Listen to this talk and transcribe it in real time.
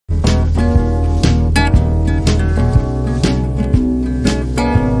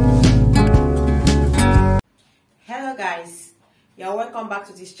You're welcome back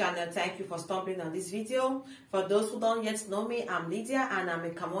to this channel. Thank you for stumbling on this video. For those who don't yet know me, I'm Lydia and I'm a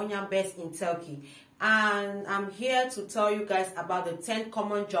Cameroonian based in Turkey. And I'm here to tell you guys about the 10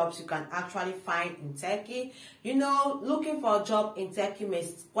 common jobs you can actually find in Turkey. You know, looking for a job in Turkey may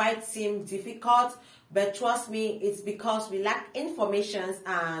quite seem difficult, but trust me, it's because we lack information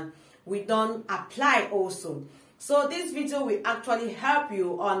and we don't apply also. So this video will actually help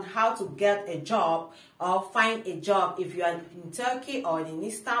you on how to get a job or find a job if you are in Turkey or in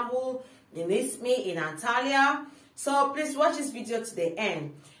Istanbul, in Izmir, in Antalya. So please watch this video to the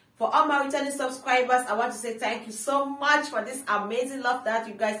end. For all my returning subscribers, I want to say thank you so much for this amazing love that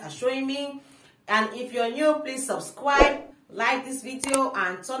you guys are showing me. And if you're new, please subscribe, like this video,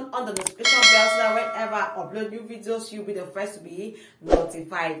 and turn on the notification bell so that whenever I upload new videos, you'll be the first to be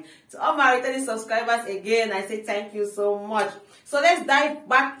notified. To all my returning subscribers, again, I say thank you so much. So let's dive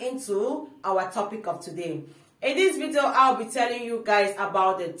back into our topic of today. In this video, I'll be telling you guys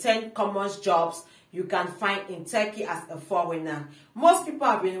about the 10 common jobs you can find in Turkey as a foreigner. Most people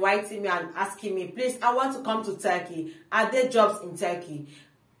have been writing me and asking me, please, I want to come to Turkey. Are there jobs in Turkey?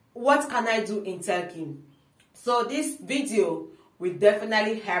 What can I do in Turkey? So this video will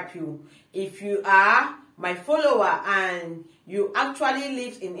definitely help you. If you are my follower and you actually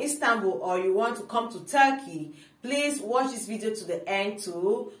live in Istanbul or you want to come to Turkey, please watch this video to the end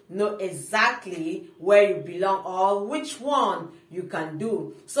to know exactly where you belong or which one you can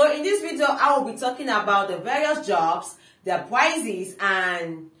do. So in this video, I will be talking about the various jobs, their prices,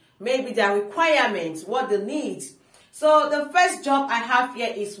 and maybe their requirements, what they need. So the first job I have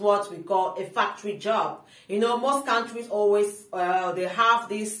here is what we call a factory job. You know, most countries always, they have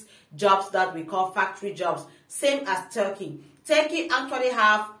these jobs that we call factory jobs, same as Turkey. Turkey actually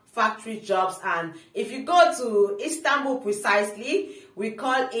have factory jobs, and if you go to Istanbul precisely, we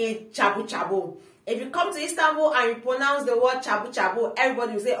call it chabu chabu. If you come to Istanbul and you pronounce the word chabu chabu,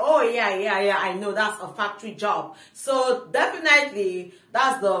 everybody will say, oh yeah, I know that's a factory job. So definitely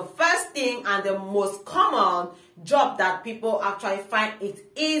that's the first thing and the most common job that people actually find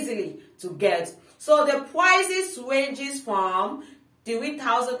it easily to get. So the prices ranges from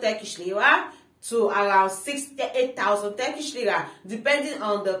 3,000 Turkish lira to around 68,000 Turkish lira, depending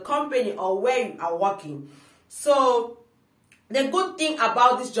on the company or where you are working. So the good thing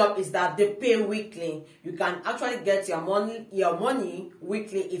about this job is that they pay weekly. You can actually get your money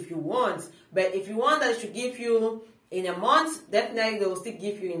weekly if you want. But if you want that it should give you in a month, definitely they will still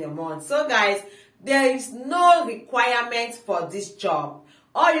give you in a month. So guys, there is no requirement for this job.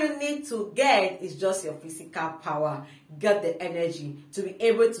 All you need to get is just your physical power. Get the energy to be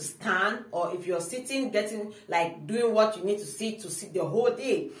able to stand, or if you're sitting, doing what you need to sit the whole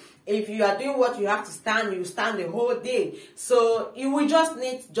day. If you are doing what you have to stand, you stand the whole day. So you will just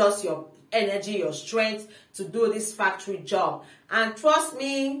need just your energy, your strength to do this factory job. And trust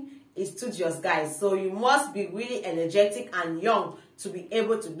me, it's studious, guys. So you must be really energetic and young to be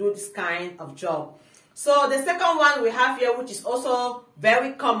able to do this kind of job. So the second one we have here, which is also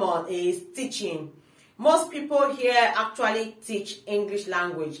very common, is teaching. Most people here actually teach English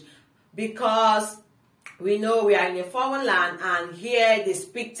language because we know we are in a foreign land and here they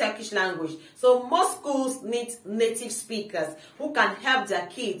speak Turkish language. So most schools need native speakers who can help their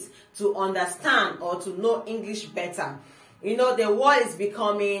kids to understand or to know English better. You know, the world is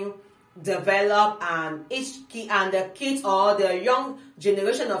becoming developed, and the kids or the young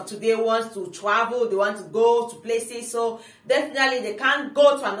generation of today wants to travel, they want to go to places, so definitely they can't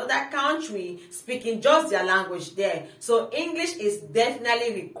go to another country speaking just their language there. So English is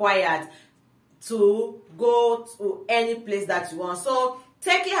definitely required to go to any place that you want. So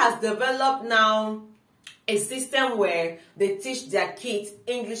Turkey has developed now a system where they teach their kids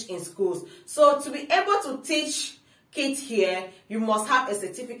English in schools. So to be able to teach kids here, you must have a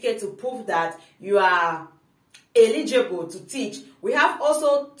certificate to prove that you are eligible to teach. We have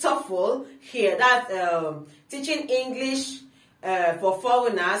also TOEFL here, that's teaching English for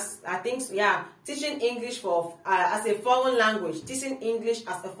foreigners. I think, yeah, teaching English for as a foreign language, teaching English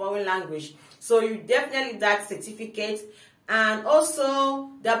as a foreign language. So you definitely need that certificate. And also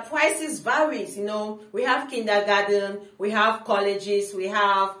the prices varies. You know, we have kindergarten, we have colleges, we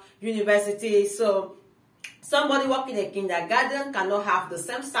have universities. So somebody working in a kindergarten cannot have the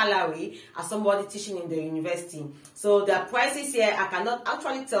same salary as somebody teaching in the university. So their prices here, I cannot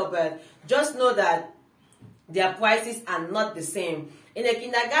actually tell, but just know that their prices are not the same. In a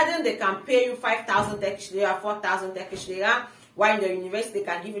kindergarten, they can pay you 5,000 Turkish lira, 4,000 Turkish lira, while in the university, they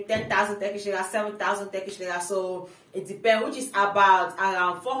can give you 10,000 Turkish lira, 7,000 Turkish lira. So it depends, which is about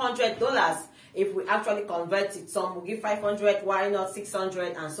around $400 if we actually convert it. Some will give 500, why not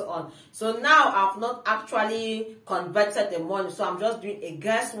 600, and so on. So now I've not actually converted the money, so I'm just doing a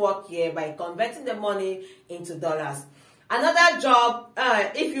guesswork here by converting the money into dollars. Another job,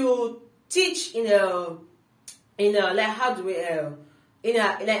 if you teach in a like, how do we in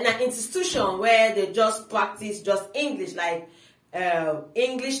an institution where they just practice just English, like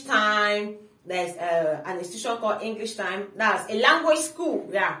English time. There's an institution called English Time. That's a language school.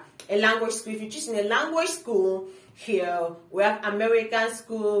 Yeah, a language school. If you teach in a language school, here we have American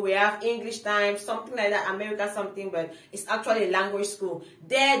school, we have English Time, something like that, American something, but it's actually a language school.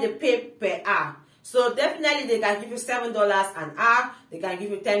 There they pay per hour. So definitely they can give you $7 an hour. They can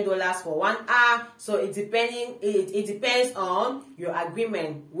give you $10 for 1 hour. So it depends on your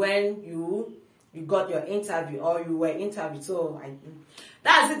agreement when you got your interview or you were interviewed. So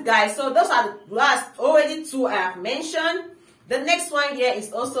that's it, guys. So those are the last already 2 I have mentioned. The next one here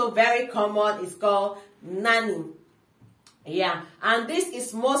is also very common. It's called nanny. Yeah, and this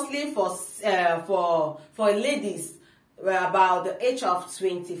is mostly for ladies about the age of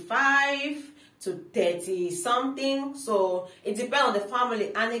 25 to 30 something. So it depends on the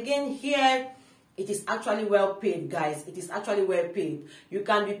family. And again, here it is actually well paid, guys. It is actually well paid. You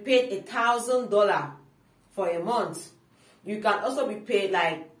can be paid $1,000 for a month. You can also be paid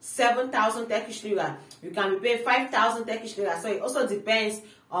like 7,000 Turkish lira. You can be paid 5,000 Turkish lira. So it also depends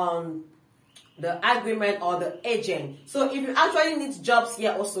on the agreement or the agent. So if you actually need jobs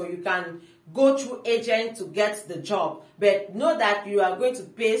here also, you can go through agent to get the job. But know that you are going to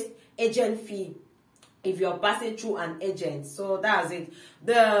pay agent fee if you're passing through an agent. So that's it.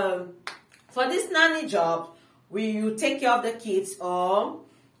 For this nanny job, you take care of the kids, or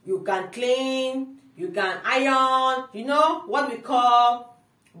you can clean, you can iron, you know what we call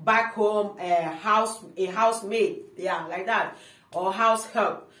back home a housemaid, yeah, like that, or house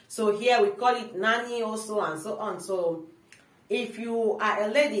help. So here we call it nanny also, and so on. So if you are a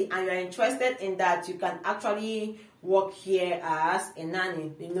lady and you're interested in that, you can actually work here as a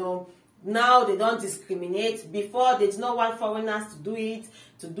nanny. You know, now they don't discriminate. Before, they did not want foreigners to do it,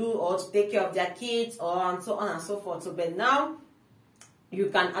 or to take care of their kids, or and so on and so forth. So but now you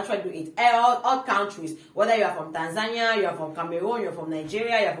can actually do it. All countries, whether you are from Tanzania, you are from Cameroon, you are from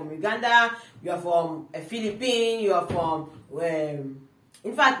Nigeria, you are from Uganda, you are from Philippines, you are from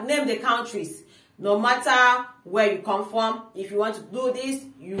in fact, name the countries. No matter where you come from, if you want to do this,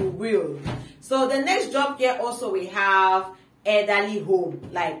 you will. So the next job here also, we have elderly home,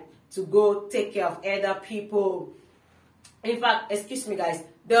 like to go take care of elder people. In fact, excuse me, guys,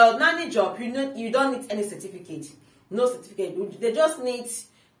 the nanny job, you don't need any certificate. No certificate. They just need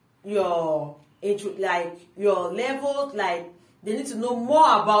your level, like they need to know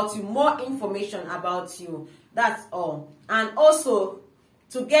more about you, more information about you. That's all. And also,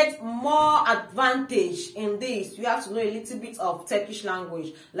 to get more advantage in this, you have to know a little bit of Turkish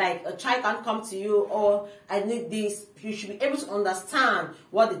language. Like a child can come to you, or I need this. You should be able to understand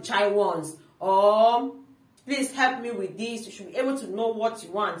what the child wants. Or please help me with this. You should be able to know what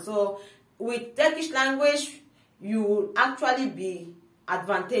you want. So with Turkish language, you will actually be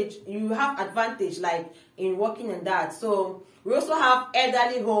advantage. You have advantage like in working in that. So we also have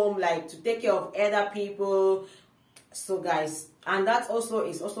elderly home, like to take care of elder people. So guys, and that also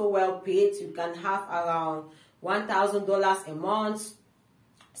is also well paid. You can have around $1,000 a month,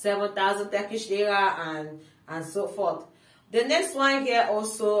 7,000 Turkish lira, and so forth. The next one here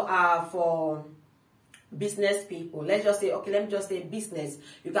also are for business people. Let me just say business.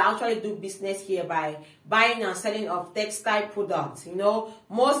 You can actually do business here by buying and selling of textile products. You know,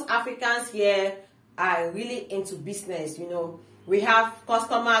 most Africans here are really into business. You know, we have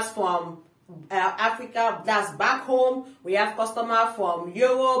customers from Africa, that's back home. We have customers from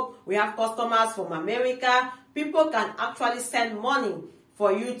Europe. We have customers from America. People can actually send money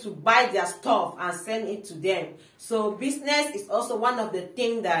for you to buy their stuff and send it to them. So business is also one of the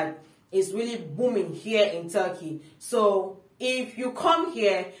things that is really booming here in Turkey. So if you come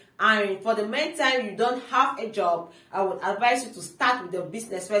here and for the meantime you don't have a job, I would advise you to start with the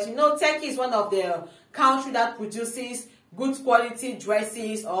business first. You know, Turkey is one of the countries that produces good quality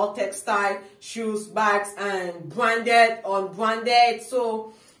dresses or textile, shoes, bags, and branded, unbranded.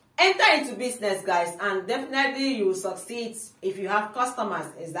 So enter into business, guys, and definitely you will succeed if you have customers.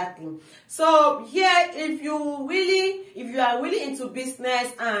 Exactly. So here, if you are really into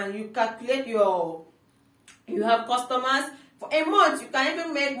business and you calculate you have customers, for a month you can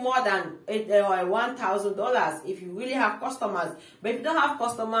even make more than $1,000 if you really have customers. But if you don't have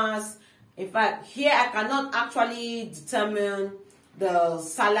customers, in fact, here I cannot actually determine the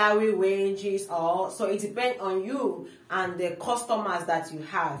salary ranges, or so it depends on you and the customers that you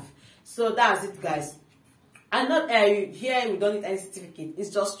have. So that's it, guys. And not here we don't need any certificate. It's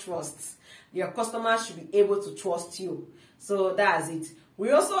just trust. Your customers should be able to trust you. So that's it.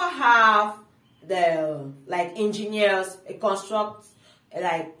 We also have the engineers,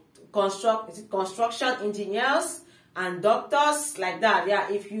 construction engineers and doctors like that. Yeah,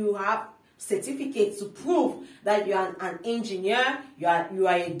 if you have certificates to prove that you are an engineer, you are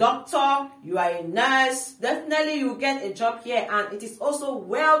a doctor, you are a nurse, definitely you get a job here, and it is also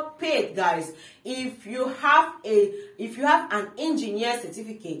well paid, guys. If you have an engineer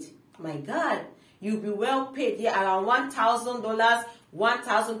certificate, my God, you'll be well paid here, around $1,000,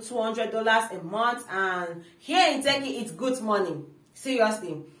 $1,200 a month. And here in Turkey, it's good money.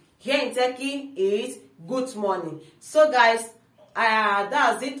 Seriously, here in Turkey, it's good money. So guys,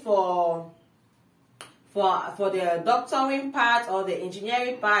 that's it for the doctoring part or the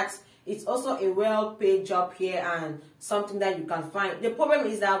engineering part. It's also a well-paid job here and something that you can find. The problem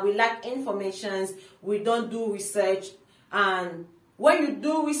is that we lack information. We don't do research, and when you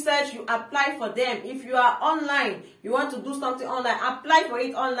do research, you apply for them. If you are online, you want to do something online, apply for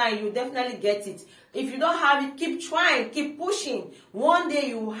it online. You definitely get it. If you don't have it, keep trying, keep pushing. One day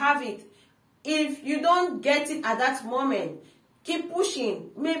you will have it. If you don't get it at that moment, keep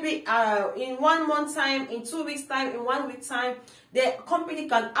pushing. Maybe in 1 month time, in 2 weeks time, in 1 week time, the company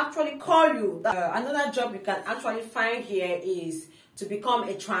can actually call you. Another job you can actually find here is to become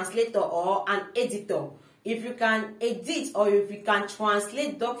a translator or an editor. If you can edit or if you can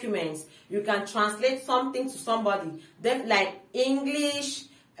translate documents, you can translate something to somebody. Then like English,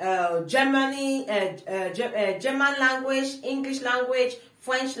 German language, English language,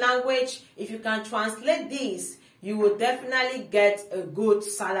 French language. If you can translate these, you will definitely get a good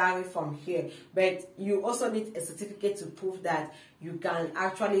salary from here. But you also need a certificate to prove that you can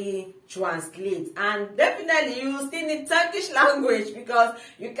actually translate. And definitely you still need Turkish language, because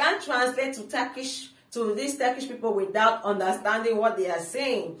you can't translate to these Turkish people without understanding what they are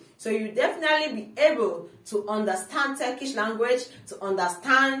saying. So you definitely be able to understand Turkish language, to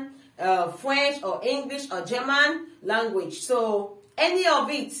understand French or English or German language. So any of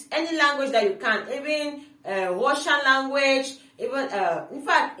it, any language that you can, even Russian language, even in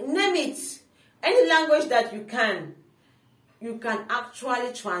fact, name it, any language that you can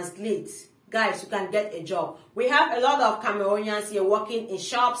actually translate. Guys, you can get a job. We have a lot of Cameroonians here working in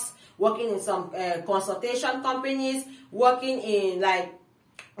shops, working in some consultation companies, working in like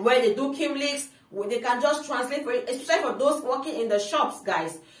where they do Kimleaks. They can just translate for it, especially for those working in the shops,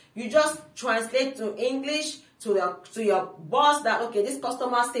 guys. You just translate to English to your boss that, okay, this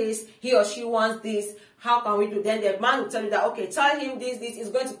customer says he or she wants this. How can we do? Then the man will tell you that, okay, tell him this is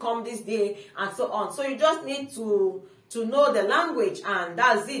going to come this day, and so on. So you just need to know the language, and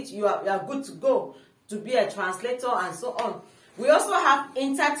that's it. You are good to go to be a translator and so on. We also have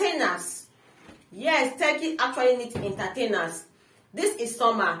entertainers. Yes, Turkey actually needs entertainers. This is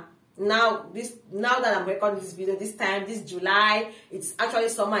summer. Now that I'm recording this video, this July, it's actually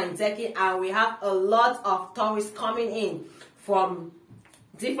summer in Turkey, and we have a lot of tourists coming in from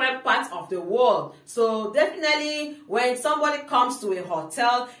different parts of the world. So definitely when somebody comes to a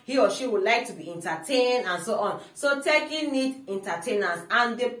hotel, he or she would like to be entertained and so on. So Turkey needs entertainers,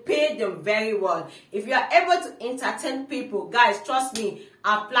 and they pay them very well. If you are able to entertain people, guys, trust me,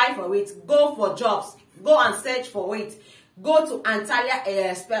 apply for it. Go for jobs. Go and search for it. Go to Antalya,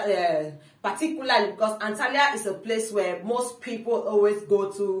 particularly because Antalya is a place where most people always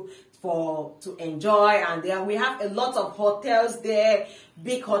go to enjoy, and there we have a lot of hotels there,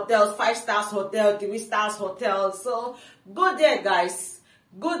 big hotels, 5-star hotel, 3-star hotels. So go there, guys.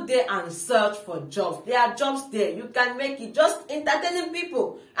 Go there and search for jobs. There are jobs there. You can make it just entertaining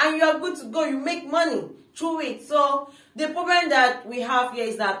people, and you are good to go. You make money through it. So the problem that we have here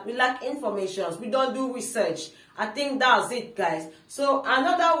is that we lack information. We don't do research. I think that's it, guys. So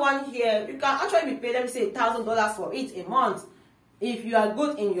another one here, you can actually be paid, let me say, $1,000 for it a month. If you are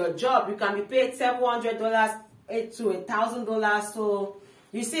good in your job, you can be paid $700 to $1,000. So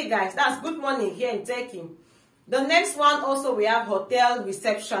you see, guys, that's good money here in Turkey. The next one also, we have hotel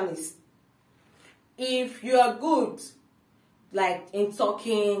receptionist. If you are good, like in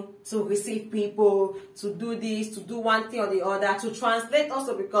talking, to receive people, to do this, to do one thing or the other, to translate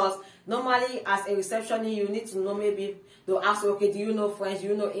also, because normally as a receptionist, you need to know, maybe they'll ask you, okay, do you know French? Do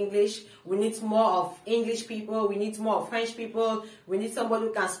you know English? We need more of English people. We need more of French people. We need somebody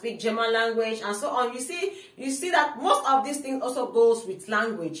who can speak German language and so on. You see that most of these things also goes with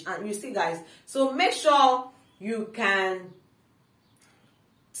language. And you see, guys, so make sure you can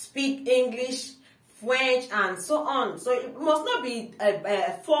speak English, French, and so on. So it must not be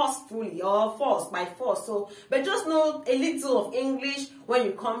forcefully or forced by force. So, but just know a little of English when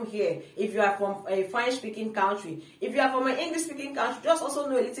you come here. If you are from a French-speaking country, if you are from an English-speaking country, just also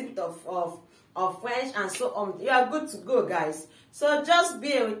know a little bit of French and so on. You are good to go, guys. So just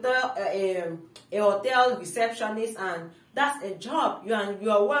be a hotel receptionist, and that's a job. You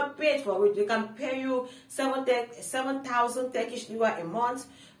are well paid for it. They can pay you 7,000 Turkish lira a month.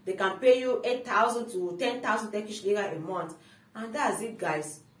 They can pay you 8,000 to 10,000 Turkish lira a month, and that's it,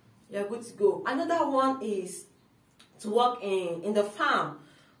 guys. You're good to go. Another one is to work in the farm.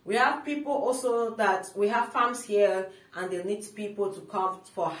 We have people also that we have farms here, and they need people to come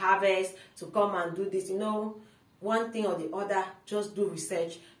for harvest, to come and do this. You know, one thing or the other, just do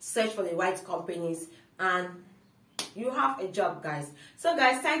research, search for the right companies, and you have a job, guys. So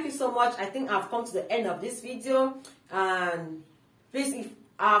guys, thank you so much. I think I've come to the end of this video, and please, if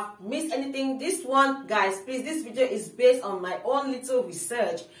I've missed anything, this one, guys, please, this video is based on my own little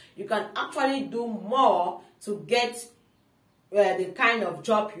research. You can actually do more to get the kind of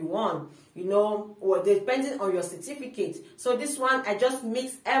job you want, you know, or depending on your certificate. So this one, I just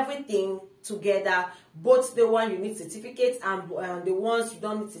mix everything together, both the one you need certificate and the ones you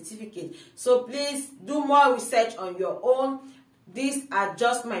don't need certificate. So please do more research on your own. These are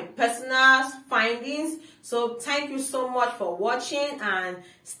just my personal findings. So thank you so much for watching, and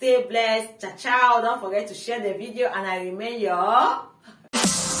stay blessed. Ciao, ciao. Don't forget to share the video, and I remain your